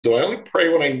Do I only pray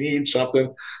when I need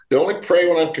something? Do I only pray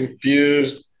when I'm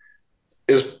confused?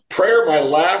 Is prayer my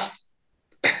last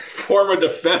form of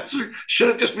defense, or should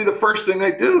it just be the first thing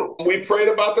I do? We prayed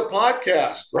about the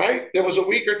podcast, right? It was a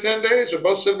week or 10 days. We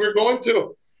both said we were going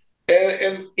to.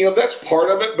 And that's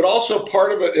part of it, but also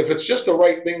part of it, if it's just the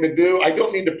right thing to do, I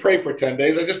don't need to pray for 10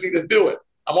 days. I just need to do it.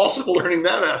 I'm also learning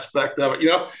that aspect of it,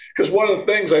 because one of the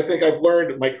things I think I've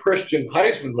learned my Christian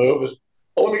Heisman move is,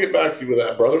 oh, let me get back to you with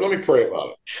that, brother. Let me pray about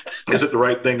it. Is it the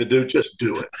right thing to do? Just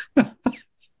do it. If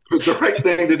it's the right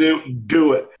thing to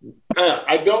do it.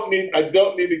 I don't need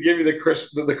to give you the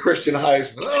Christian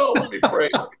Heisman. Oh, let me pray.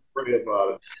 Let me pray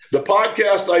about it. The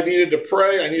podcast, I needed to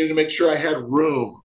pray. I needed to make sure I had room.